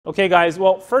Okay, guys,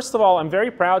 well, first of all, I'm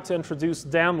very proud to introduce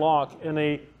Dan Lok in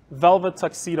a velvet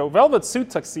suit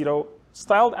tuxedo,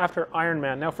 styled after Iron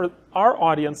Man. Now, for our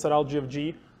audience at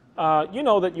LGFG, you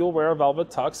know that you'll wear a velvet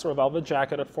tux or a velvet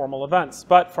jacket at formal events.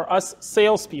 But for us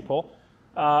salespeople,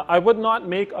 I would not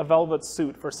make a velvet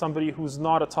suit for somebody who's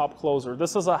not a top closer.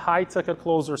 This is a high-ticket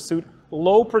closer suit.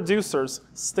 Low producers,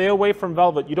 stay away from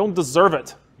velvet. You don't deserve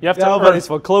it. You have velvet to earn. is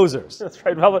for closers. That's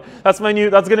right, velvet. That's going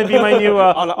to be my new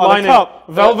lining.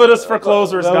 Velvet is for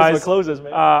closers, guys. For closers,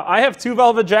 man. I have 2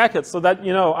 velvet jackets, so that,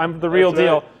 you know, I'm the real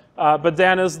deal. Right. But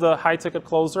Dan is the high-ticket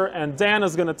closer, and Dan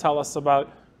is going to tell us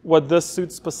about what this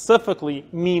suit specifically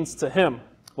means to him.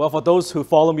 Well, for those who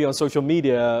follow me on social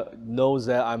media, knows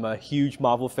that I'm a huge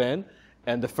Marvel fan,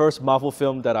 and the first Marvel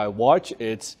film that I watch,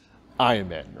 it's Iron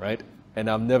Man, right? And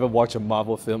I've never watched a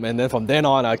Marvel film, and then from then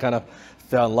on, I kind of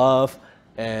fell in love,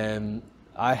 and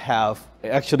I have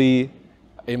actually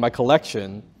in my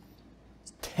collection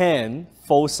 10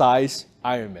 full-size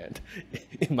Iron Man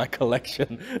in my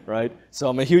collection, right? So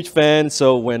I'm a huge fan.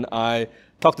 So when I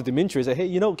talked to Dimitri, I said, hey,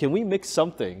 you know, can we make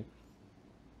something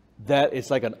that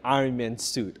is like an Iron Man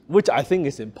suit, which I think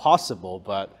is impossible,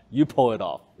 but you pull it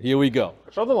off. Here we go.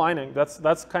 Show the lining.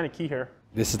 That's kind of key here.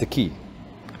 This is the key.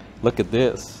 Look at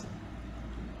this.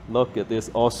 Look at this.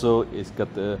 Also, it's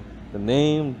got the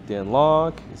name, Dan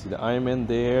Lok. You see the Iron Man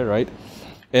there, right?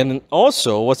 And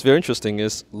also, what's very interesting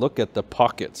is look at the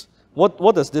pockets.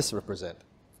 What does this represent?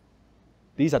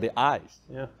 These are the eyes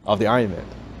of the Iron Man,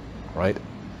 right?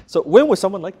 So when would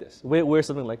someone like this? Wear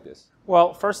something like this?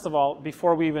 Well, first of all,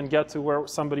 before we even get to where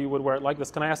somebody would wear it like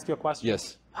this, can I ask you a question?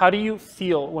 Yes. How do you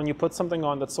feel when you put something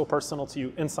on that's so personal to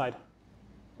you inside?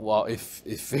 Well, it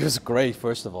feels great,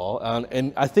 first of all.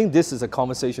 And I think this is a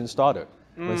conversation starter.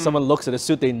 When someone looks at a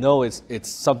suit, they know it's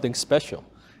something special.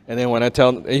 And then when I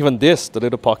tell, even this, the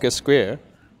little pocket square,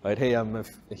 right? Hey, I'm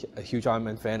a huge Iron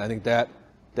Man fan. I think that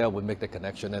would make the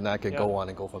connection, and I can go on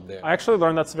and go from there. I actually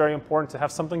learned that's very important to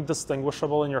have something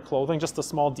distinguishable in your clothing, just a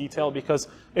small detail, because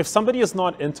if somebody is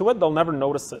not into it, they'll never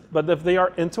notice it. But if they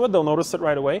are into it, they'll notice it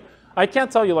right away. I can't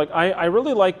tell you, like, I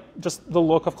really like just the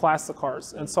look of classic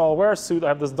cars. And so I'll wear a suit. I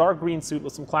have this dark green suit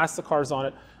with some classic cars on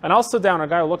it. And I'll sit down,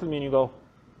 and a guy will look at me and you go,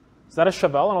 is that a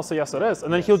Chevelle? And I'll say, yes, it is.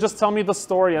 And then he'll just tell me the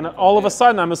story, and all of a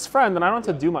sudden I'm his friend, and I don't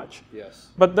have to do much. Yes.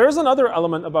 But there's another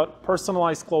element about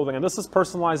personalized clothing, and this is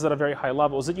personalized at a very high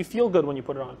level, is that you feel good when you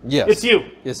put it on. Yes. It's you.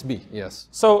 It's me, yes.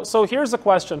 So here's a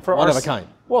question for One of a kind.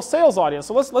 Well, sales audience.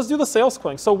 So let's do the sales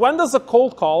quick. So when does a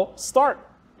cold call start?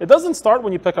 It doesn't start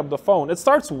when you pick up the phone. It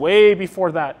starts way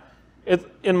before that.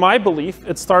 In my belief,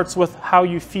 it starts with how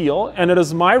you feel, and it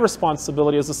is my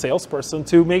responsibility as a salesperson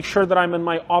to make sure that I'm in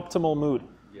my optimal mood.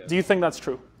 Do you think that's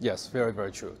true? Yes, very,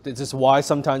 very true. This is why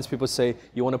sometimes people say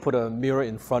you want to put a mirror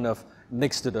in front of,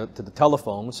 next to the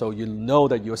telephone, so you know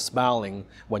that you're smiling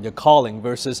when you're calling,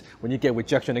 versus when you get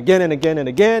rejection again and again and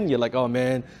again, you're like, oh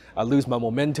man, I lose my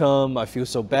momentum, I feel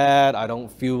so bad, I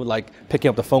don't feel like picking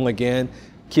up the phone again.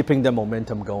 Keeping the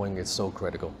momentum going is so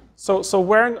critical. So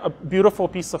wearing a beautiful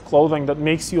piece of clothing that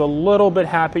makes you a little bit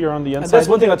happier on the inside. And that's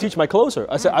one thing I teach my closer.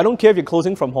 I said, I don't care if you're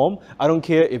closing from home. I don't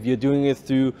care if you're doing it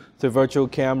through virtual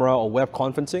camera or web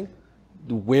conferencing.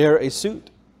 Wear a suit.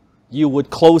 You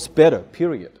would close better,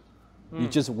 period. You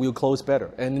just will close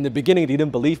better. And in the beginning, they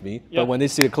didn't believe me. But when they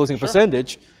see the closing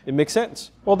percentage, it makes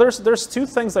sense. Well, there's 2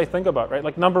 things I think about, right?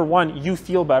 Like, number one, you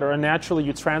feel better, and naturally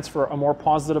you transfer a more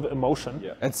positive emotion.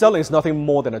 Yeah. And selling is nothing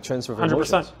more than a transfer of 100%.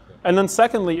 emotions. And then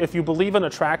secondly, if you believe in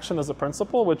attraction as a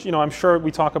principle, which, you know, I'm sure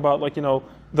we talk about, like, you know,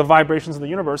 the vibrations in the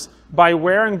universe, by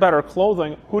wearing better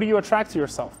clothing, who do you attract to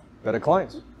yourself? Better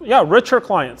clients. Yeah, richer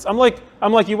clients. I'm like,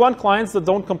 you want clients that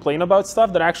don't complain about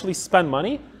stuff, that actually spend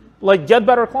money? Like, get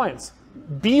better clients.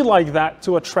 Be like that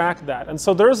to attract that. And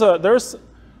so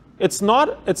it's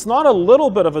not a little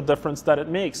bit of a difference that it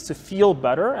makes to feel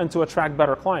better and to attract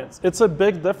better clients. It's a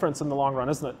big difference in the long run,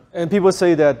 isn't it? And people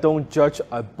say that don't judge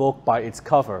a book by its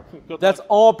cover. That's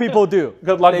all people do.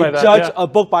 Good luck by that. They judge a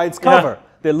book by its cover.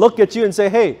 They look at you and say,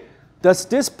 hey, does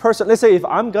this person, let's say if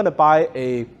I'm going to buy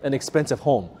an expensive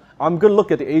home, I'm going to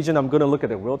look at the agent, I'm going to look at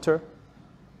the realtor.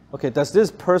 Okay, does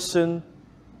this person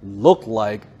look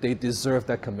like they deserve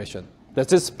that commission? Does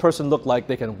this person look like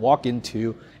they can walk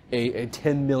into a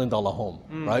 $10 million home,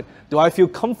 right? Do I feel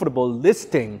comfortable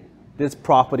listing this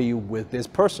property with this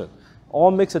person?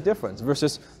 All makes a difference,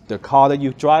 versus the car that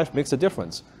you drive makes a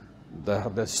difference.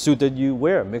 The suit that you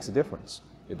wear makes a difference.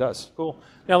 It does. Cool.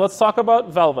 Now let's talk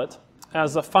about velvet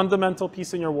as a fundamental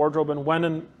piece in your wardrobe, and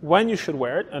when you should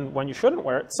wear it and when you shouldn't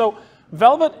wear it. So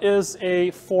velvet is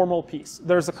a formal piece.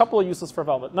 There's a couple of uses for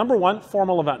velvet. Number one,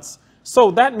 formal events.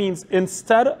 So that means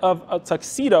instead of a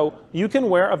tuxedo, you can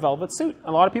wear a velvet suit.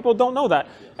 A lot of people don't know that.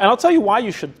 And I'll tell you why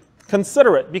you should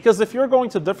consider it. Because if you're going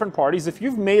to different parties, if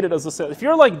you've made it as a sale, if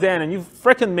you're like Dan and you've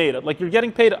frickin' made it, like you're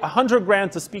getting paid 100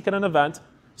 grand to speak at an event,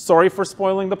 sorry for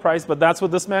spoiling the price, but that's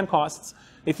what this man costs.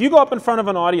 If you go up in front of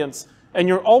an audience and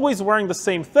you're always wearing the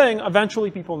same thing,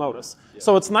 eventually people notice.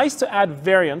 So it's nice to add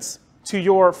variance to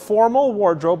your formal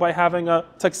wardrobe by having a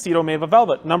tuxedo made of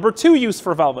velvet. Number 2 use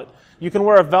for velvet. You can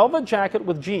wear a velvet jacket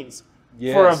with jeans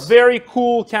for a very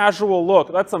cool casual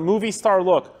look. That's a movie star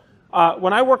look.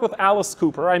 When I worked with Alice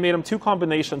Cooper, I made him 2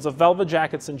 combinations of velvet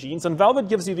jackets and jeans. And velvet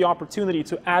gives you the opportunity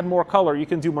to add more color. You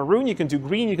can do maroon, you can do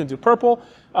green, you can do purple,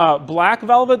 black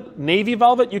velvet, navy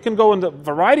velvet. You can go into a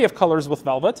variety of colors with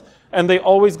velvet. And they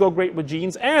always go great with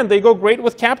jeans. And they go great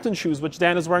with captain shoes, which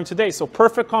Dan is wearing today. So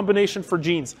perfect combination for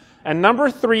jeans. And number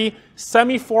 3,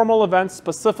 semi-formal events,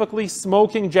 specifically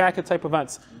smoking jacket type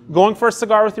events. Going for a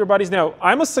cigar with your buddies. Now,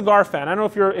 I'm a cigar fan. I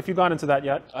don't know if you've gone into that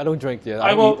yet. I don't drink yet.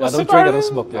 I don't drink, I don't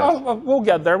smoke yet. We'll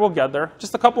get there, we'll get there.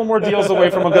 Just a couple more deals away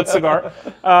from a good cigar.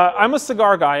 I'm a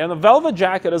cigar guy, and the velvet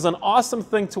jacket is an awesome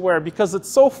thing to wear because it's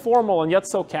so formal and yet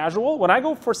so casual. When I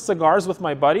go for cigars with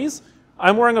my buddies,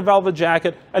 I'm wearing a velvet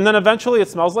jacket, and then eventually it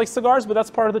smells like cigars, but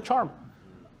that's part of the charm.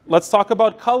 Let's talk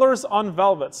about colors on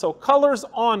velvet. So colors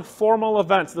on formal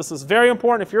events. This is very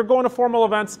important. If you're going to formal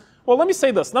events, well, let me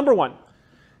say this. Number 1,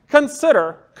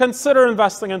 consider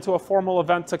investing into a formal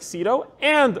event tuxedo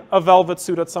and a velvet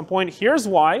suit at some point. Here's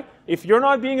why. If you're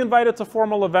not being invited to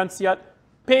formal events yet,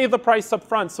 pay the price up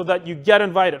front so that you get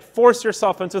invited. Force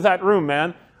yourself into that room,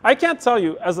 man. I can't tell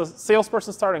you, as a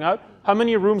salesperson starting out, how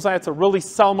many rooms I had to really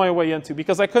sell my way into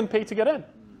because I couldn't pay to get in.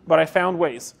 But I found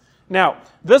ways. Now,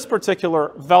 this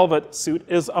particular velvet suit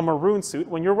is a maroon suit.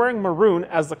 When you're wearing maroon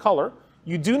as the color,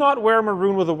 you do not wear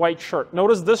maroon with a white shirt.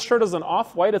 Notice this shirt is an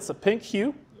off-white. It's a pink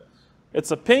hue.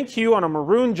 It's a pink hue on a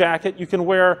maroon jacket. You can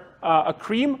wear a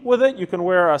cream with it. You can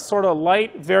wear a sort of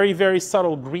light, very, very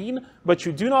subtle green. But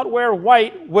you do not wear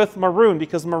white with maroon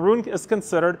because maroon is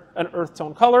considered an earth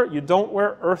tone color. You don't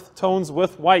wear earth tones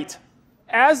with white.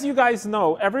 As you guys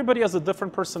know, everybody has a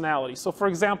different personality. So for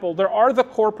example, there are the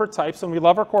corporate types, and we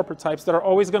love our corporate types, that are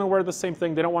always going to wear the same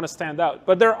thing. They don't want to stand out.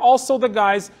 But there are also the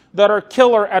guys that are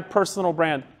killer at personal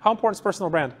brand. How important is personal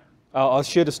brand? I'll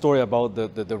share the story about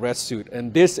the red suit.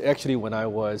 And this actually, when I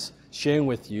was sharing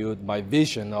with you my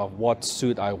vision of what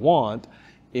suit I want,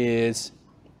 is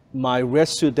my red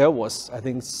suit that was, I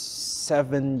think,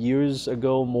 7 years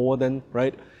ago, more than,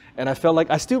 right? And I felt like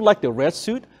I still like the red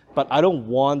suit, but I don't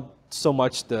want so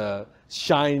much the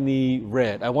shiny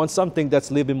red. I want something that's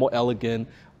a little bit more elegant,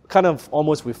 kind of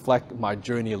almost reflect my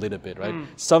journey a little bit, right?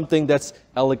 Something that's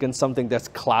elegant, something that's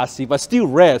classy, but still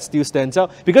red, still stands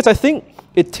out. Because I think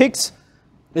it takes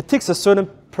a certain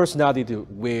personality to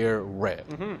wear red,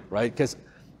 right? Because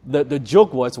the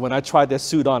joke was when I tried that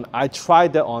suit on, I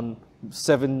tried that on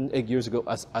 7, 8 years ago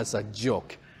as a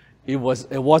joke. I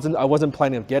wasn't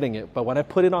planning on getting it, but when I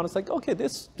put it on, it's like, okay,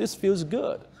 this feels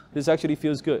good. This actually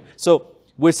feels good. So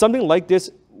with something like this,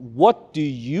 what do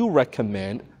you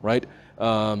recommend, right?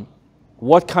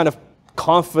 What kind of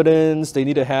confidence they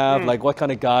need to have, like what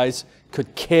kind of guys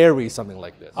could carry something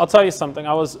like this? I'll tell you something.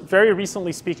 I was very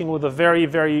recently speaking with a very,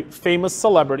 very famous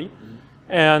celebrity,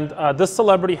 and this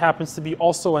celebrity happens to be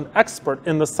also an expert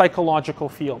in the psychological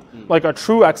field, like a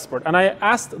true expert. And I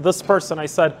asked this person, I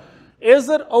said, is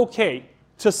it okay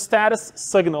to status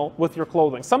signal with your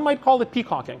clothing? Some might call it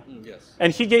peacocking. Yes.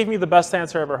 And he gave me the best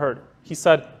answer I ever heard. He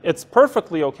said, it's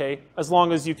perfectly okay as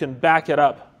long as you can back it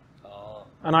up.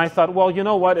 And I thought, well, you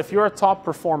know what? If you're a top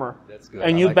performer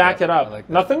and you back it up,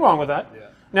 nothing wrong with that. Yeah.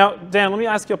 Now, Dan, let me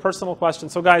ask you a personal question.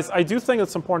 So guys, I do think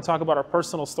it's important to talk about our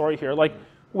personal story here. Like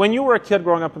when you were a kid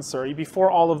growing up in Surrey,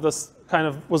 before all of this kind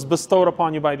of was bestowed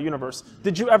upon you by the universe,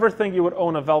 did you ever think you would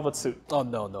own a velvet suit? Oh,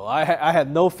 no. I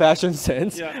had no fashion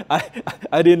sense. Yeah.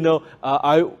 I didn't know.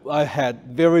 I had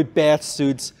very bad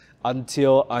suits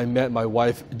until I met my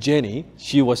wife, Jenny.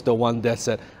 She was the one that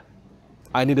said,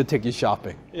 I need to take you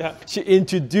shopping. Yeah. She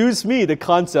introduced me the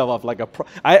concept of like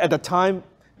at the time,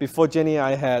 before Jenny,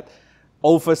 I had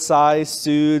oversized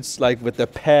suits, like with the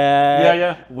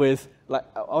pad, with like,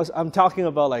 I'm talking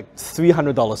about like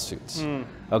 $300 suits,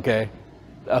 okay?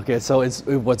 Okay, so it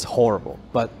was horrible,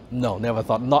 but no, never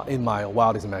thought, not in my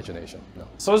wildest imagination, no.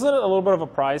 So isn't it a little bit of a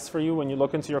prize for you when you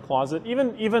look into your closet,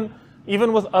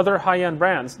 even with other high-end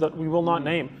brands that we will not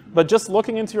name, but just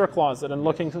looking into your closet and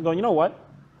looking and going, you know what?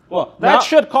 Well, that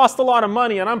should cost a lot of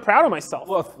money, and I'm proud of myself.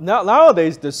 Well,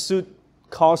 nowadays, the suit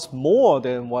costs more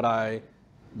than what I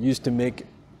used to make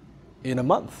in a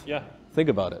month. Yeah. Think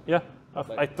about it. Yeah,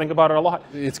 I think about it a lot.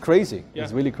 It's crazy. Yeah.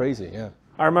 It's really crazy, yeah.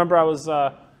 I remember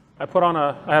I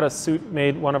I had a suit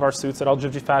made, one of our suits at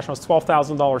LGFG Fashion. It was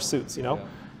 $12,000 suits, you know? Yeah.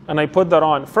 And I put that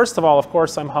on. First of all, of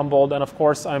course, I'm humbled. And of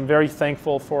course, I'm very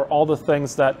thankful for all the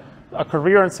things that a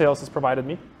career in sales has provided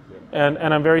me. And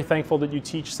I'm very thankful that you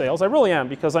teach sales. I really am,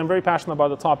 because I'm very passionate about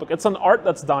the topic. It's an art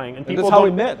that's dying, and people. That's how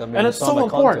we met. I mean, and it's so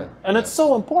important. Content. And it's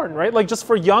so important, right? Like just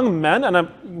for young men and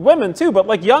women too, but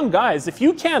like young guys, if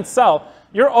you can't sell,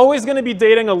 you're always going to be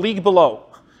dating a league below.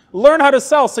 Learn how to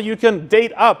sell so you can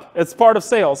date up. It's part of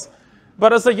sales.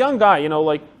 But as a young guy, you know,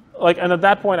 and at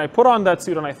that point, I put on that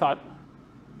suit and I thought,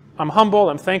 I'm humble,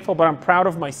 I'm thankful, but I'm proud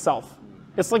of myself.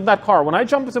 It's like that car. When I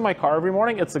jump into my car every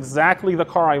morning, it's exactly the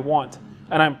car I want.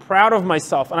 And I'm proud of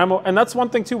myself. And that's one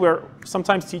thing too, we're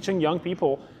sometimes teaching young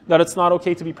people that it's not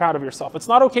okay to be proud of yourself. It's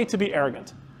not okay to be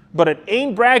arrogant, but it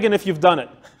ain't bragging if you've done it.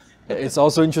 It's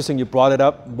also interesting you brought it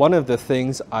up. One of the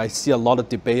things I see a lot of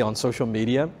debate on social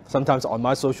media, sometimes on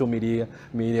my social media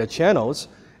channels,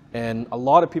 and a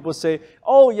lot of people say,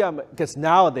 oh yeah, because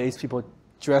nowadays people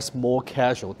dress more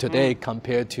casual today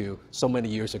compared to so many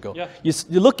years ago. Yeah.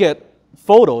 You look at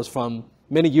photos from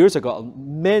many years ago,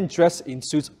 men dress in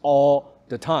suits all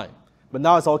the time, but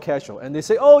now it's all casual. And they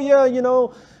say, oh yeah, you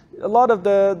know, a lot of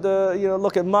you know,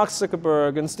 look at Mark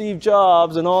Zuckerberg and Steve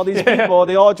Jobs and all these people,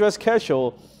 they all dress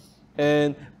casual.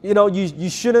 And you know, you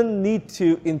shouldn't need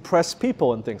to impress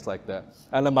people and things like that.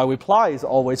 And then my reply is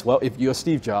always, well, if you're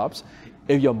Steve Jobs,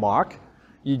 if you're Mark,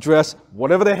 you dress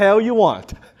whatever the hell you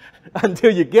want. Until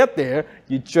you get there,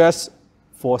 you dress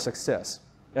for success.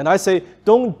 And I say,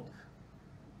 don't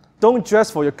dress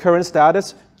for your current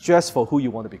status, dress for who you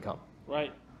want to become.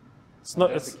 Right. It's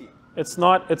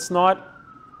not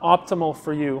optimal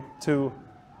for you to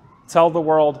tell the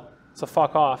world to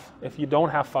fuck off if you don't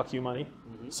have fuck you money.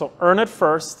 So earn it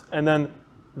first, and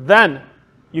then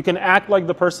you can act like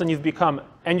the person you've become,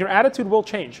 and your attitude will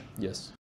change. Yes.